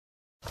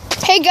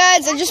Hey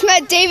guys, I just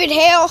met David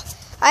Hale.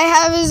 I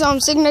have his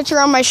signature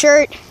on my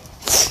shirt.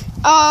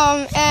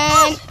 And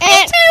I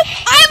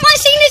have my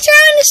signature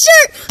on the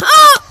shirt.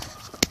 Oh,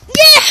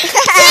 yeah!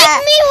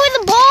 Take me with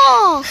the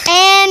ball.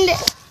 And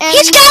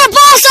He's got a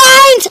ball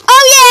signs.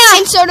 Oh yeah.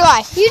 And so do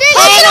I. You didn't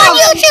post it on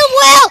YouTube,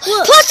 Will.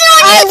 Post it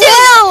on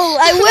YouTube.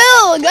 I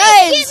will,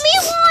 guys. Give me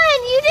one.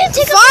 You didn't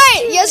take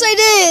Fine. Yes, I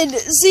did.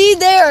 See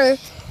there.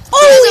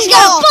 Oh, he's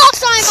got a ball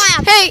sign by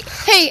him.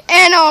 Hey,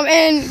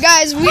 and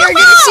guys, we are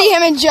gonna see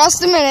him in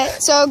just a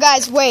minute. So,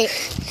 guys, wait.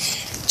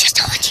 Just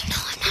to let you know,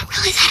 I'm not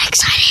really that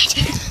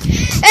excited.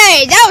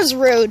 Hey, that was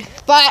rude.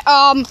 But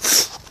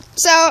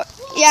so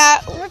yeah,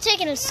 We're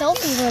taking a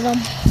selfie with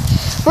him.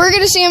 we're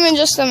gonna see him in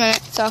just a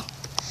minute. So,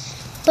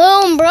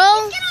 Boom,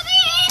 bro.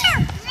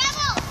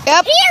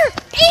 yep, Here,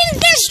 in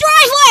this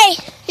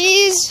driveway.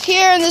 he's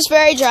here in this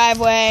very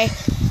driveway.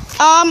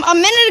 A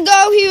minute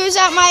ago, he was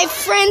at my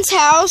friend's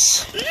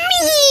house.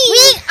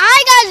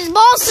 I got his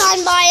ball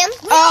sign by him.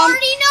 We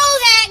already know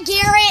that,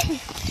 Garrett.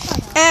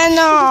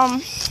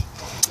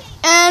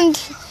 And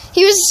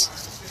he was.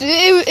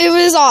 It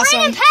was awesome.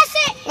 Brandon, pass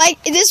it.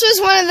 Like, this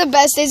was one of the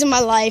best days of my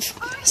life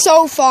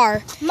so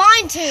far.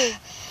 Mine too. Hey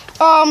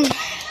guys,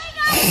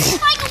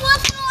 It's like a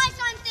once in a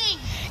lifetime thing.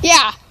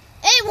 Yeah.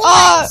 It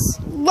was.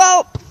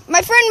 Well,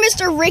 my friend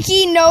Mr.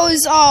 Ricky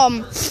knows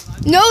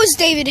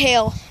David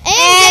Hale.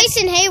 And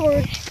Jason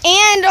Hayward.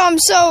 And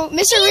so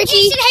Mr.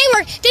 Ricky. Jason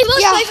Hayward. They both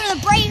Yeah. play for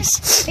the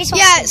Braves.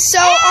 Yeah. So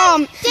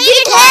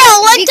David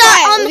Hale went be to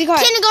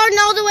quiet. kindergarten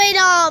all the way to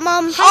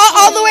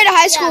all the way to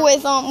high school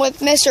with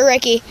Mr.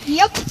 Ricky.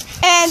 Yep.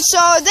 And so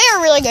they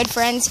are really good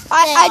friends.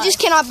 I just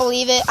cannot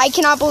believe it. I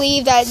cannot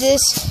believe that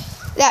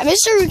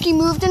Mr. Ricky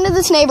moved into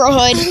this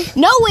neighborhood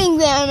knowing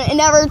them and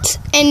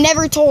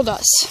never told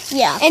us.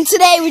 Yeah. And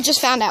today we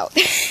just found out.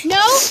 No,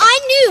 I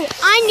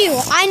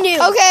knew.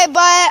 Okay,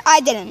 but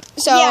I didn't.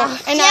 So Yeah.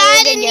 and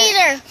I didn't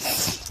either.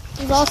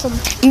 It was awesome.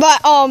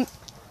 But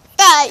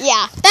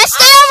yeah. Let's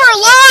stay over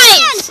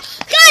lines.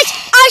 Guys,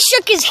 I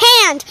shook his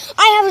hand.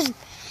 Let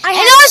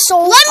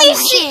me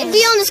be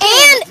on the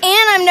screen.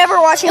 And I'm never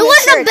watching It this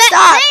wasn't shirt. a bet.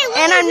 Stop.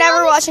 Hey, And I'm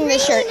never watching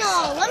this shirt.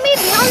 Let me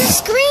be on the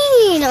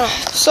screen.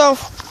 So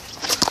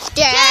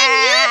Can you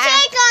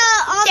take a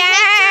picture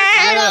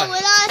photo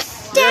with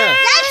us? Yeah.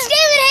 That's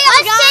David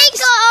Hale. Let's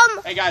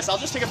take Hey guys, I'll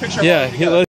just take a picture of all of you together.